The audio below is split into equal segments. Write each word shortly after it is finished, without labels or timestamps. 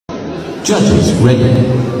Judges ready.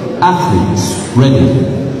 Athletes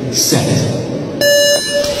ready. Set.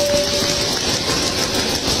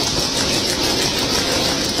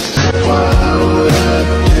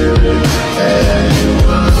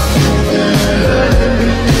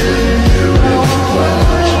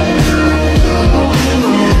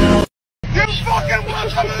 You fucking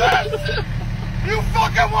want some of this? You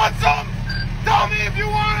fucking want some? Tell me if you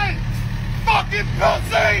want it! Fucking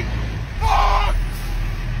pussy! Fuck!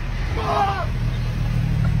 Fuck!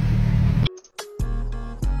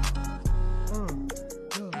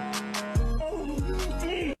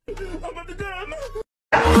 I'm at the damn.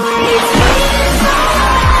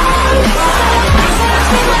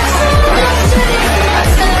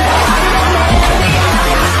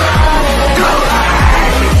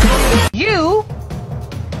 You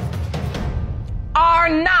are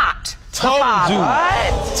not Told you.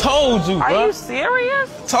 What? Told you, bro. Are you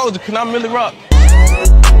serious? Told you. Can I really rock?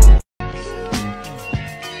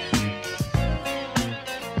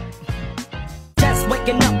 Just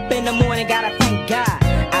waking up in the morning, gotta thank God.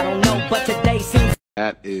 I don't know, but today seems...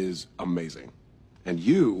 That is amazing. And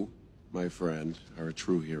you, my friend, are a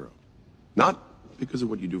true hero. Not because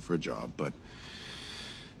of what you do for a job, but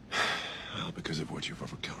well, because of what you've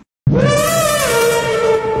overcome.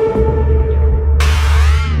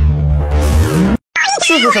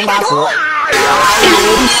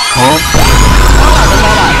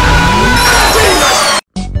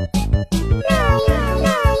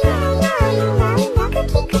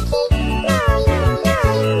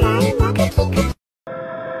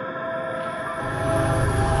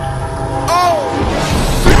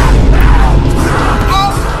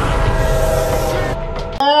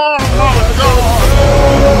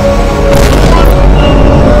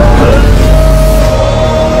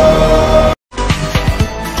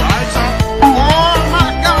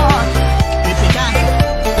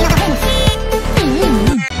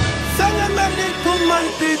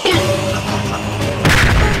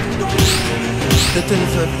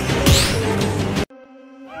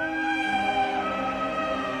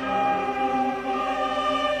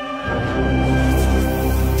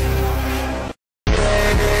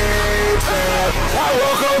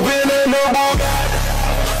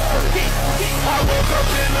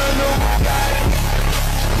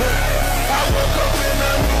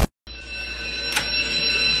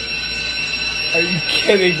 Are you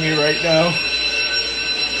kidding me right now?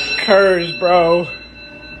 Curse, bro.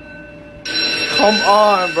 Come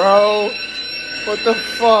on, bro. What the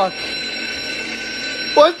fuck?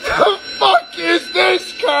 What the fuck is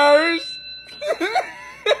this, Curse?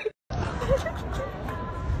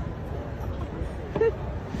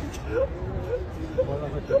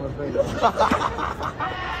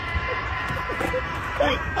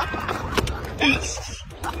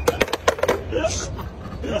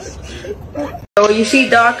 So you see,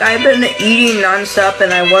 Doc, I've been eating nonstop,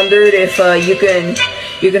 and I wondered if you can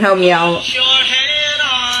help me out.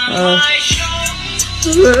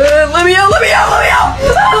 Let me out!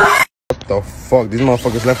 What the fuck? These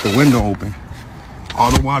motherfuckers left the window open. All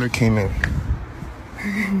the water came in.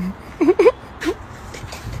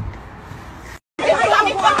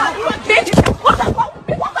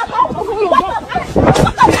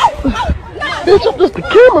 Bitch, I'm just the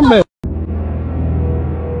cameraman.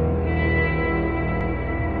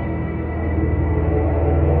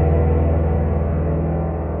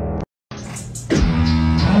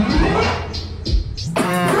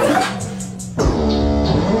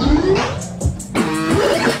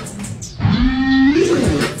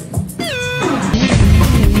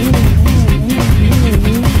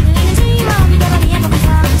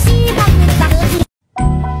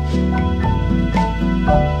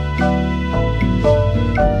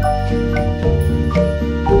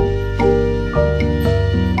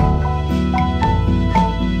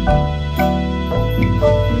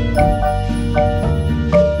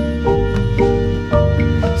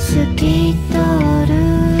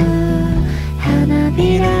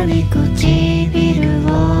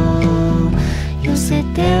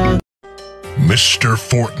 Mr.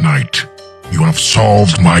 Fortnite, you have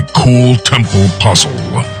solved my cool temple puzzle.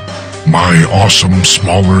 My awesome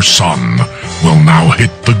smaller son will now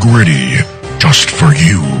hit the gritty just for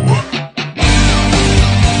you.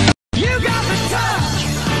 You got the touch.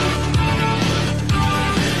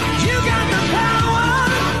 You got the power.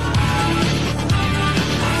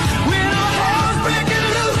 When all hell's breaking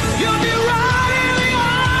loose, you'll be right in the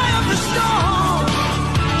eye of the storm.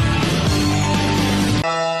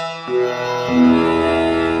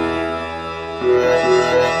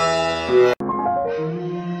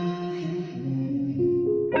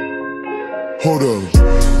 Hold on,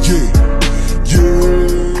 yeah,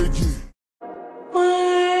 yeah.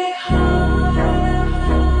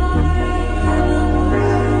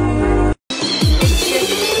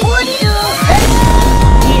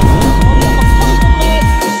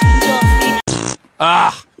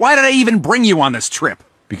 did I even bring you on this trip?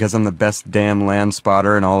 Because I'm the best damn land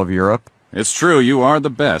spotter in all of Europe? It's true, you are the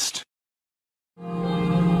best.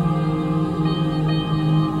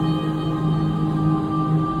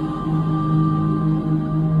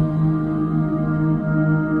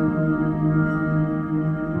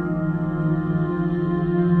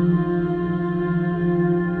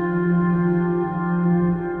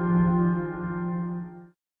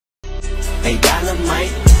 $1 might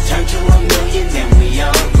turn to $1 million, then we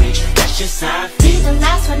all rich. That's just how I feel. Be the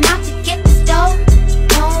last one not to get this dough.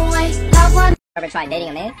 Don't waste love one. Ever tried dating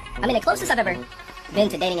a man? I mean, the closest I've ever been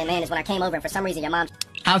to dating a man is when I came over and for some reason your mom...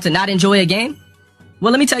 How to not enjoy a game?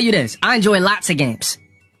 Well, let me tell you this. I enjoy lots of games.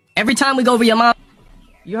 Every time we go over your mom...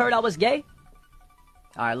 You heard I was gay?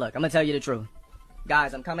 Alright, look, I'm gonna tell you the truth.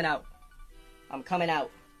 Guys, I'm coming out. I'm coming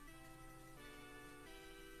out.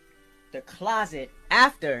 The closet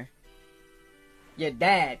after your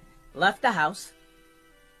dad left the house.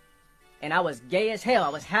 And I was gay as hell. I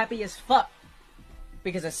was happy as fuck.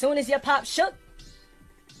 Because as soon as your pop shook,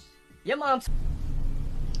 your mom...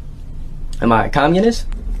 Am I a communist?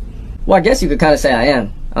 Well, I guess you could kind of say I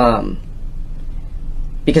am.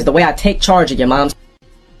 Because the way I take charge of your mom's...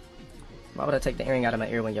 Why would I take the earring out of my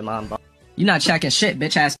ear when your mom... You're not checking shit,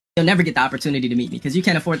 bitch ass. You'll never get the opportunity to meet me because you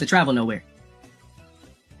can't afford to travel nowhere.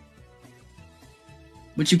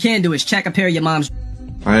 What you can do is check a pair of your mom's...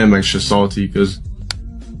 I am extra salty because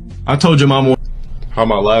I told your mama how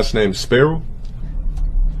my last name's Sparrow.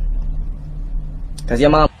 Because your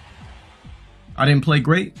mom... I didn't play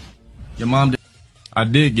great. Your mom did. I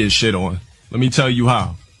did get shit on. Let me tell you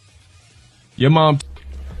how. Your mom...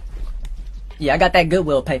 Yeah, I got that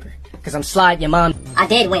Goodwill paper. Because I'm sliding your mom... I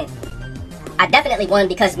did win. I definitely won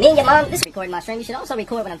because me and your mom... This is recording my stream. You should also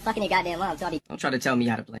record when I'm fucking your goddamn mom. So I'll be... Don't try to tell me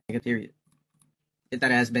how to play, nigga, period. Get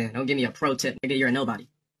that ass banned. Don't give me a pro tip, nigga. You're a nobody.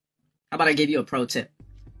 How about I give you a pro tip?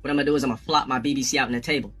 What I'm gonna do is I'm gonna flop my BBC out on the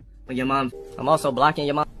table. When your mom... I'm also blocking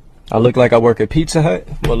your mom... I look like I work at Pizza Hut?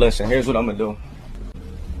 Well, listen, here's what I'm gonna do.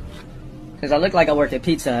 Because I look like I work at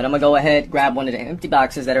Pizza Hut, I'm gonna go ahead, grab one of the empty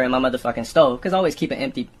boxes that are in my motherfucking stove. Because I always keep an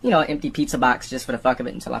empty, empty pizza box just for the fuck of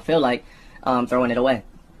it until I feel like throwing it away.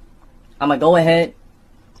 I'm gonna go ahead.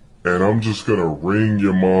 And I'm just gonna ring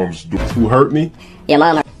your mom's door. Who hurt me? Your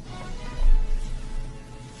mom...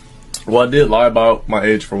 Well, I did lie about my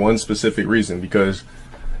age for one specific reason, because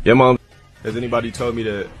your mom... Has anybody told me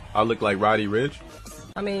that I look like Roddy Ricch?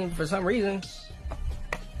 I mean, for some reason,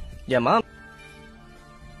 your mom...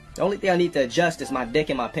 The only thing I need to adjust is my dick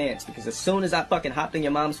in my pants, because as soon as I fucking hopped in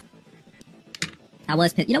your mom's... I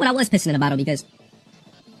was pissing. You know what? I was pissing in the bottle because...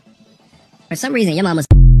 For some reason, your mom was...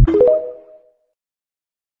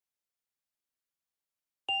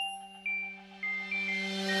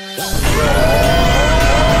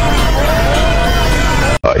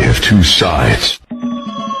 I have two sides.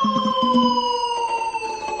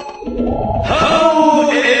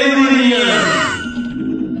 Hello, alien!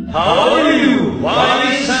 How are you?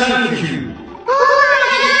 Why, thank you.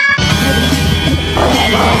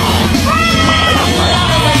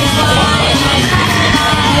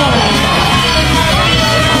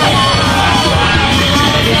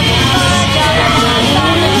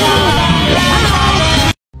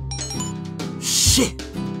 Shit.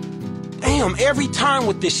 Damn, every time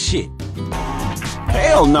with this shit.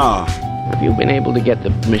 Hell nah. Have you been able to get the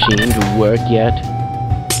machine to work yet?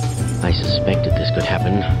 I suspected this could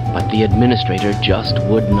happen, but the administrator just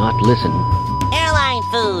would not listen. Airline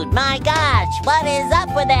food, my gosh, what is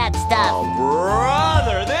up with that stuff? Oh,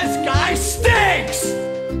 brother, this guy stinks!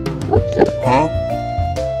 Huh?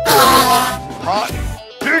 Hot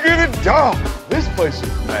diggity dog! This place is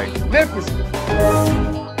magnificent.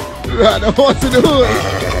 I don't want to do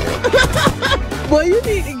it. Boy, you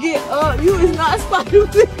need to get up. You is not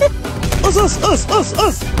Spider-Man. Us.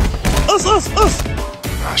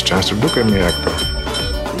 Nice chance to look at me, actor.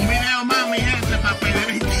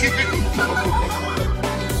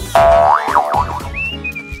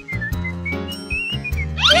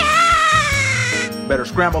 Better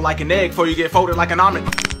scramble like an egg before you get folded like an omelet.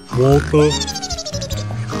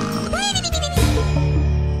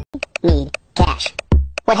 Need cash.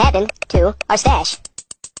 What happened to our stash?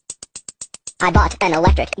 I bought an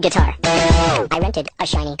electric guitar. I rented a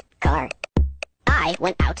shiny car. I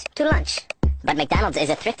went out to lunch. But McDonald's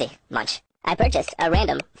is a thrifty lunch. I purchased a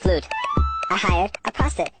random flute. I hired a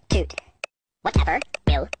prostitute. Whatever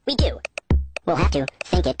will we do? We'll have to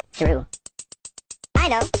think it through. I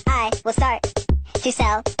know I will start to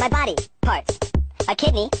sell my body parts. A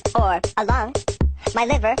kidney or a lung. My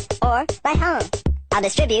liver or my home. I'll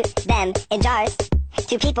distribute them in jars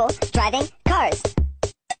to people driving cars.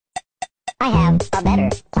 I have a better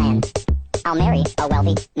plan. I'll marry a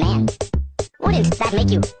wealthy man. Wouldn't that make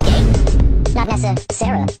you gay? Not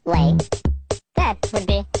necessarily. That would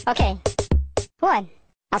be okay. What?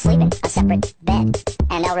 I'll sleep in a separate bed,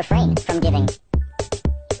 and I'll refrain from giving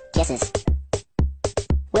kisses.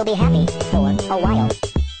 We'll be happy for a while.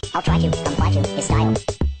 I'll try to comply to his style,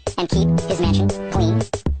 and keep his mansion clean.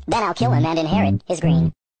 Then I'll kill him and inherit his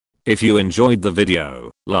green. If you enjoyed the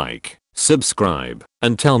video, like, subscribe,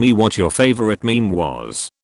 and tell me what your favorite meme was.